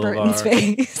before LeVar Burton's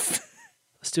face.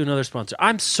 Let's do another sponsor.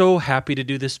 I'm so happy to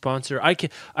do this sponsor. I've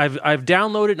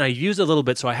downloaded and I used a little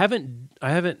bit, so I haven't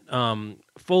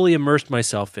fully immersed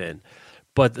myself in.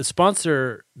 But the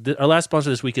sponsor, our last sponsor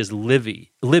this week is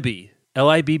Libby, Libby,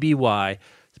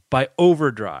 by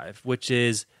Overdrive, which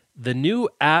is the new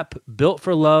app built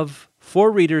for love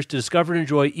for readers to discover and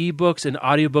enjoy ebooks and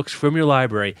audiobooks from your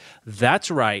library. That's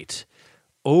right.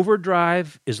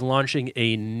 Overdrive is launching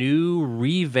a new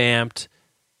revamped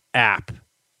app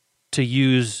to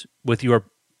use with your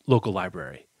local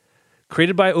library.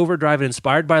 Created by Overdrive and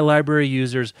inspired by library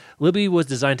users, Libby was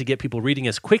designed to get people reading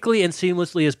as quickly and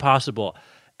seamlessly as possible.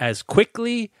 As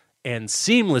quickly and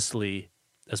seamlessly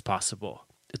as possible.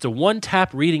 It's a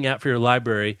one-tap reading app for your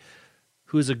library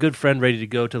who is a good friend ready to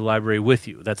go to the library with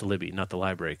you. That's Libby, not the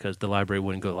library, because the library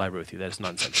wouldn't go to the library with you. That is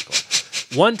nonsensical.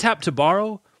 One tap to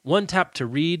borrow, one tap to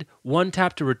read, one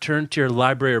tap to return to your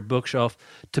library or bookshelf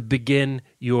to begin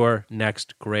your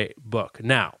next great book.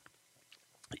 Now,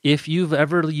 if you've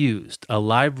ever used a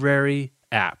library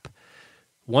app,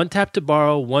 one tap to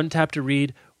borrow, one tap to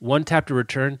read, one tap to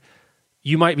return,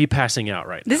 you might be passing out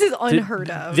right now. This is unheard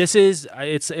of.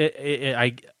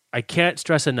 I can't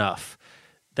stress enough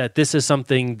that this is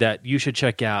something that you should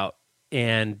check out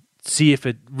and see if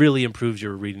it really improves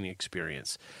your reading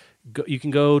experience. You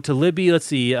can go to Libby. Let's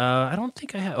see. I don't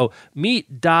think I have.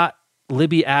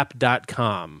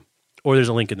 meet.libbyapp.com. Or there's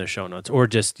a link in the show notes. Or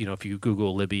just, if you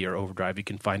Google Libby or Overdrive, you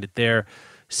can find it there.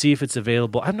 See if it's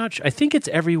available. I'm not sure. I think it's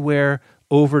everywhere.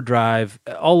 Overdrive.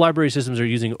 All library systems are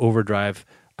using Overdrive,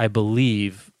 I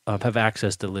believe, have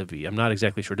access to Libby. I'm not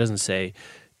exactly sure. It doesn't say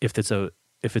if it's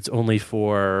only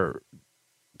for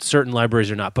certain libraries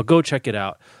or not. But go check it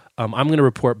out. I'm going to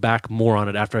report back more on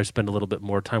it after I spend a little bit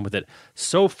more time with it.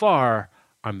 So far,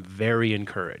 I'm very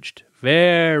encouraged.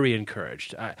 Very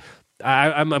encouraged.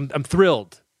 I'm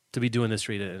thrilled to be doing this,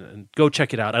 Rita, and go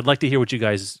check it out. I'd like to hear what you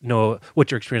guys know,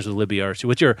 what your experience with Libby are. So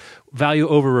what's your value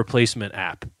over replacement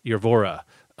app? Your Vora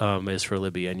is for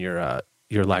Libby, and your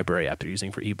library app they're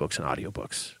using for ebooks and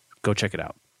audiobooks. Go check it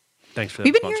out. Thanks for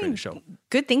sponsoring the show.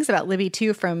 Good things about Libby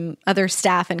too from other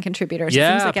staff and contributors. Yeah,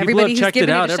 it seems like everybody who's giving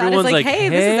it a shot Everyone's is like, hey,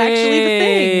 this is actually the thing.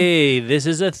 Hey, this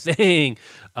is a thing.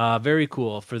 Very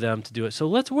cool for them to do it. So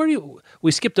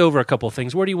we skipped over a couple of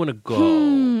things. Where do you want to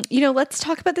go? Let's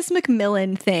talk about this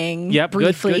Macmillan thing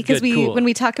briefly, because when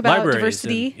we talk about libraries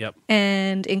diversity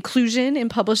and inclusion in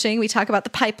publishing, we talk about the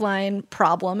pipeline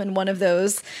problem, and one of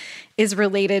those is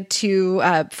related to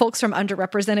folks from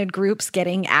underrepresented groups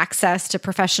getting access to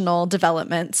professional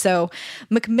development. So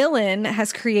Macmillan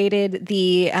has created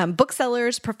the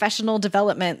Booksellers Professional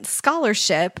Development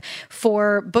Scholarship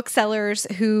for booksellers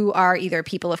who are either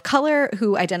people of color,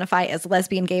 who identify as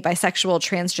lesbian, gay, bisexual,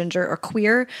 transgender, or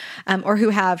queer, or who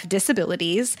have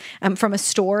disabilities, from a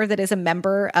store that is a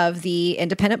member of the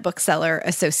Independent Bookseller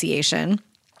Association.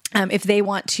 If they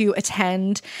want to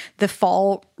attend the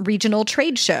fall regional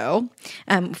trade show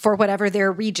for whatever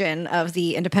their region of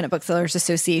the Independent Booksellers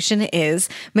Association is,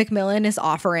 Macmillan is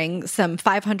offering some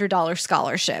 $500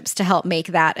 scholarships to help make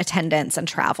that attendance and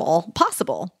travel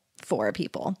possible for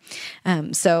people.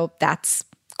 So that's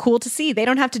cool to see. They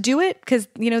don't have to do it because,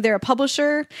 they're a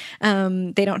publisher.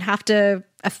 They don't have to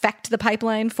affect the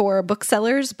pipeline for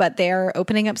booksellers, but they're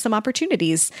opening up some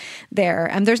opportunities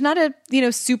there. There's not a,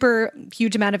 super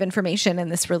huge amount of information in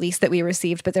this release that we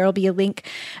received, but there'll be a link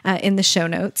in the show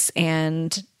notes,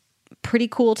 and pretty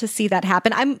cool to see that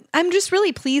happen. I'm just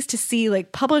really pleased to see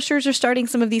publishers are starting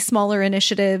some of these smaller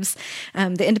initiatives.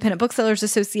 The Independent Booksellers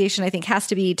Association, I think, has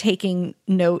to be taking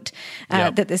note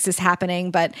that this is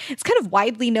happening, but it's kind of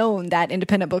widely known that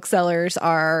independent booksellers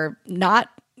are not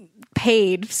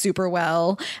paid super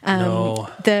well. No.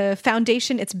 The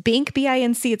foundation, it's BINC,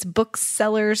 B-I-N-C, it's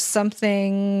Booksellers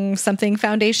something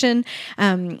Foundation,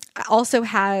 also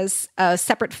has a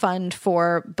separate fund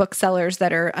for booksellers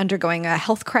that are undergoing a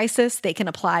health crisis. They can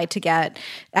apply to get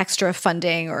extra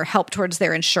funding or help towards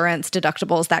their insurance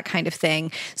deductibles, that kind of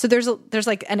thing. So there's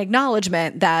like an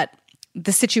acknowledgement that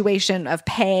the situation of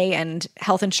pay and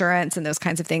health insurance and those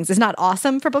kinds of things is not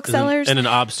awesome for booksellers. And an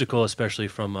obstacle, especially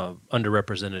from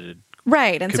underrepresented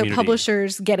right. And community. So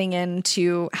publishers getting in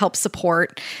to help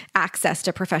support access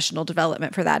to professional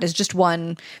development for that is just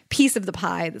one piece of the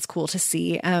pie that's cool to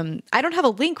see. I don't have a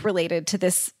link related to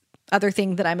this other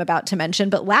thing that I'm about to mention,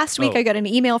 but last week I got an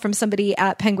email from somebody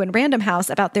at Penguin Random House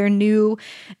about their new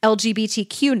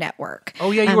LGBTQ network.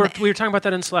 Oh yeah, we were talking about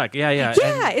that in Slack. Yeah.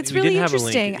 Yeah, it's really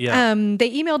interesting. Yeah. They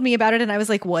emailed me about it and I was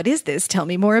like, what is this? Tell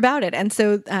me more about it. And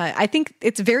so I think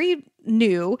it's very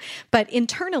new, but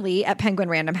internally at Penguin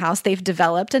Random House, they've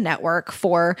developed a network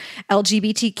for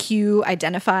LGBTQ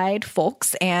identified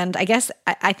folks. And I guess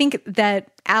I think that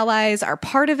allies are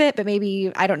part of it, but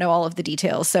maybe I don't know all of the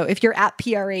details. So if you're at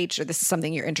PRH or this is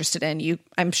something you're interested in,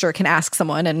 I'm sure can ask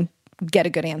someone and get a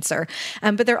good answer.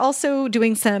 But they're also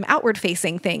doing some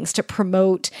outward-facing things to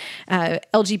promote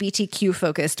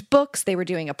LGBTQ-focused books. They were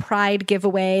doing a Pride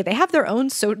giveaway. They have their own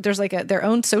their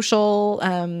own social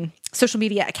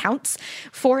media accounts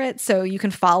for it, so you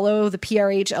can follow the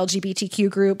PRH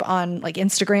LGBTQ group on like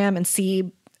Instagram and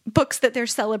see books that they're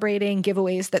celebrating,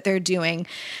 giveaways that they're doing.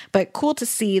 But cool to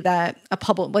see that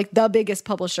the biggest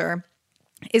publisher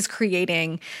is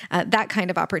creating that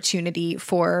kind of opportunity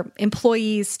for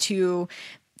employees to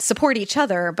support each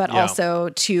other, but also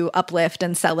to uplift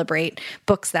and celebrate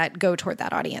books that go toward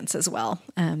that audience as well.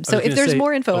 So if there's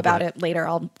more info about it later,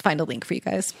 I'll find a link for you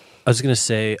guys. I was going to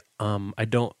say, I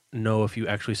don't know if you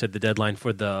actually said the deadline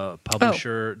for the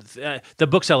publisher, the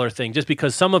bookseller thing, just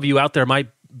because some of you out there might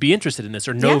be interested in this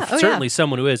or know certainly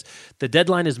someone who is. The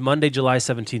deadline is Monday, July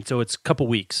 17th, so it's a couple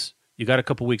weeks. You got a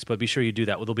couple weeks, but be sure you do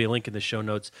that. Well, there'll be a link in the show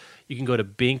notes. You can go to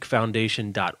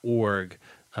binkfoundation.org,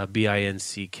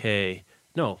 B-I-N-C-K.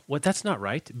 No, what? That's not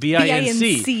right.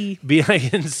 B-I-N-C.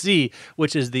 B-I-N-C,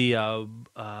 which is the,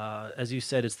 as you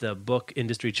said, it's the Book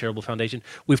Industry Charitable Foundation.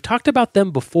 We've talked about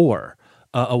them before.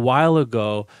 A while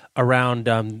ago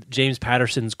around James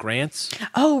Patterson's grants.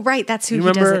 Oh, right. That's who he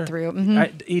does it through.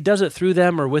 Mm-hmm. He does it through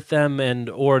them or with them,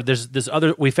 or there's this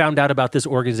other. We found out about this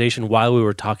organization while we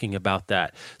were talking about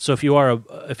that. So if you are a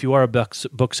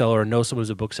bookseller or know someone who's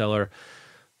a bookseller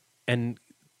and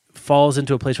falls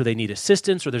into a place where they need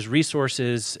assistance or there's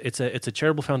resources, it's a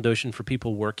charitable foundation for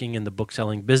people working in the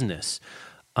bookselling business.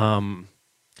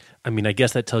 I mean, I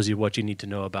guess that tells you what you need to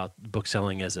know about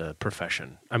bookselling as a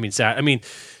profession. We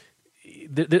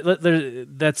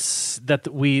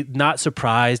not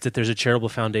surprised that there's a charitable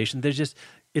foundation.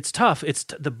 It's tough.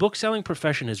 The bookselling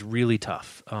profession is really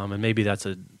tough, and maybe that's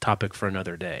a topic for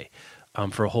another day,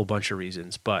 for a whole bunch of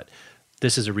reasons. But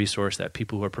this is a resource that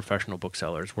people who are professional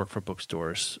booksellers, work for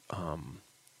bookstores,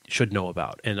 should know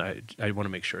about, and I want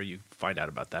to make sure you find out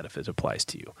about that if it applies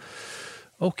to you.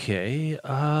 Okay,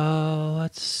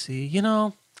 let's see.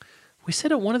 We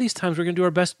said at one of these times we're going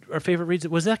to do our favorite reads.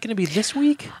 Was that going to be this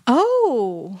week?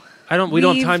 Oh. We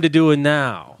don't have time to do it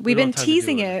now. We've been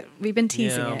teasing it. We've been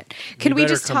teasing it. Can we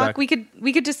just talk? We could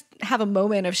just have a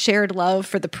moment of shared love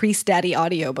for the Priest Daddy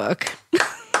audiobook.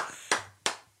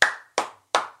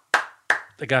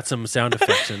 I got some sound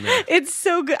effects in there. It's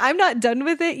so good. I'm not done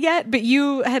with it yet, but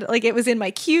you had it was in my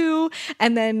queue,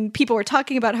 and then people were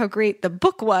talking about how great the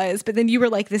book was, but then you were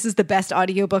like, this is the best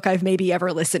audiobook I've maybe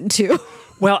ever listened to.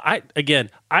 Well, I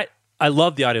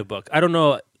love the audiobook. I don't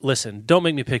know. Listen, don't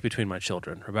make me pick between my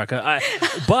children, Rebecca.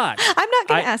 But I'm not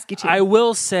going to ask you to. I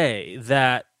will say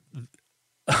that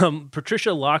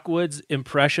Patricia Lockwood's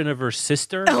impression of her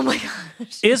sister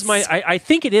is I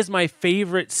think it is my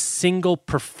favorite single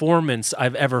performance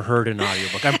I've ever heard in an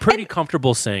audiobook. I'm pretty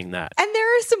comfortable saying that. And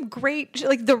there are some great,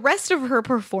 the rest of her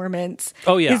performance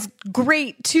is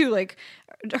great too.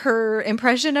 Her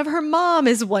impression of her mom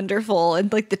is wonderful, and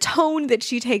the tone that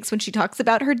she takes when she talks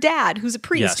about her dad, who's a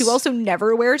priest who also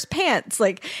never wears pants.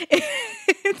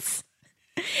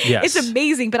 It's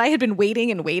amazing, but I had been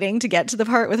waiting to get to the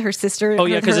part with her sister. Oh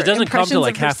yeah, because it doesn't come till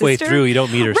halfway through. You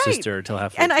don't meet her sister until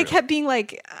halfway through. I kept being I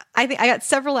think I got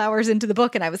several hours into the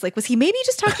book, and I was like, was he maybe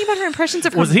just talking about her impressions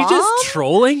of her mom? Was he just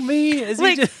trolling me?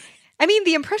 I mean,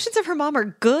 the impressions of her mom are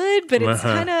good, but it's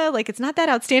kind of it's not that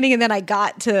outstanding. And then I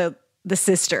got to the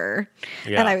sister,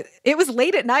 and it was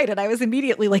late at night, and I was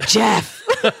immediately like, Jeff.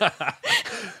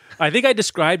 I think I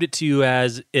described it to you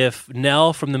as if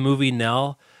Nell from the movie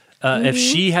Nell. If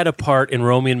she had a part in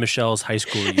Romy and Michelle's high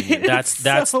school reunion, that's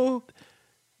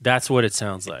That's what it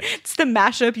sounds like. It's the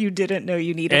mashup you didn't know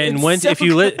you needed. And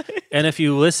if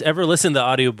you ever listen to the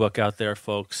audiobook out there,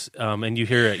 folks, and you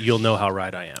hear it, you'll know how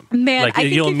right I am. Man, like I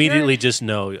think you'll immediately just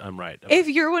know I'm right. If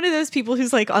you're one of those people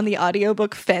who's like on the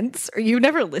audiobook fence, or you've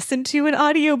never listened to an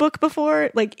audiobook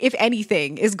before, like if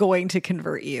anything is going to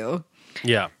convert you.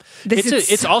 Yeah.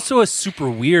 It's also a super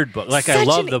weird book. Like I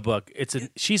love the book.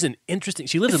 She lives in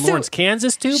Lawrence,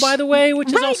 Kansas too, by the way,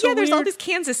 which is also weird. There's all this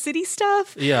Kansas City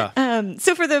stuff. Yeah.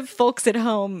 So for the folks at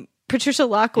home, Patricia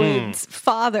Lockwood's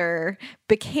father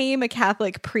became a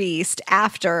Catholic priest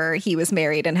after he was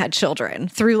married and had children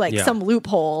through some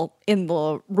loophole in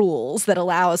the rules that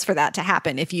allows for that to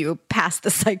happen if you pass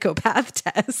the psychopath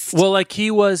test. Well, like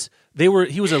he was a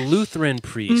Lutheran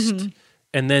priest.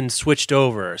 And then switched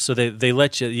over, so they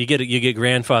let you get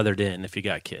grandfathered in if you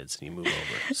got kids and you move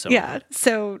over. So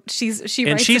so she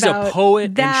writes she's about a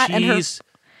poet, that, and her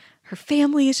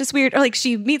family is just weird. Or like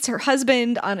she meets her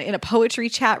husband in a poetry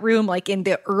chat room, like in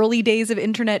the early days of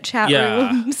internet chat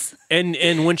rooms.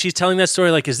 And when she's telling that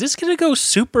story, like, is this going to go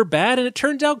super bad? And it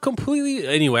turns out completely.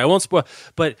 Anyway, I won't spoil.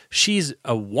 But she's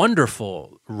a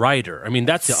wonderful writer. I mean,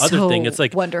 that's the other thing. It's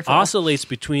like wonderful. Oscillates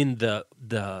between the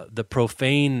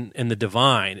profane and the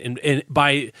divine, and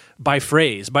by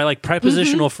phrase, by like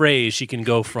prepositional phrase, she can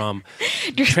go from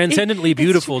transcendently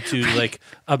beautiful to like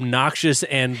obnoxious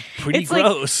and pretty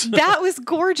gross. Like, that was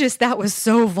gorgeous. That was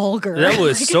so vulgar. That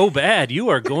was so bad. You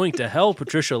are going to hell,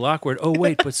 Patricia Lockwood. Oh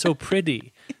wait, but so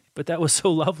pretty. But that was so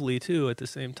lovely too at the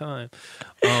same time.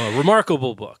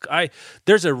 Remarkable book. I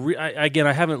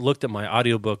haven't looked at my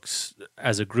audiobooks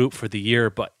as a group for the year,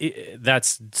 but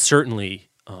that's certainly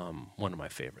one of my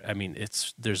favorite. I mean,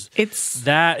 it's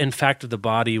that and Fact of the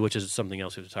Body, which is something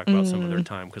else we have to talk about some other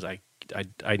time, because I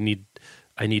need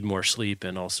more sleep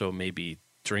and also maybe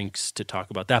drinks to talk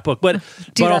about that book. But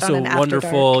also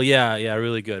wonderful. Yeah,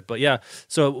 really good. But yeah,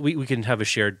 so we can have a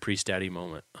shared priest daddy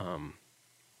moment.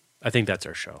 I think that's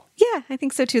our show. Yeah, I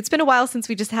think so too. It's been a while since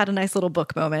we just had a nice little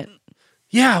book moment.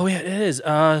 Yeah, it is.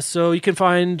 So you can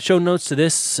find show notes to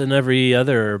this and every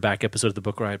other back episode of the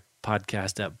Book Riot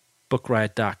podcast at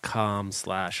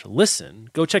bookriot.com/listen.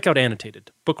 Go check out Annotated.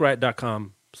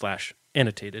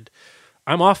 bookriot.com/annotated.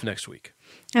 I'm off next week.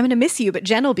 I'm going to miss you, but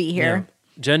Jen will be here.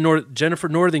 Yeah. Jennifer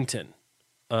Northington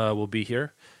will be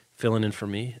here, filling in for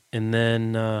me. And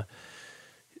then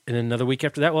another week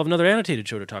after that, we'll have another Annotated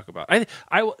show to talk about.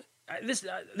 This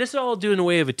is all due in a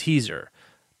way of a teaser.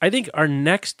 I think our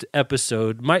next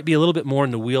episode might be a little bit more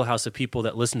in the wheelhouse of people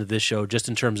that listen to this show, just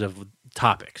in terms of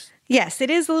topics. Yes,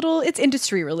 it's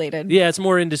industry related. Yeah, it's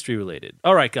more industry related.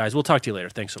 All right, guys, we'll talk to you later.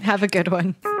 Thanks so much. Have a good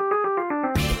one.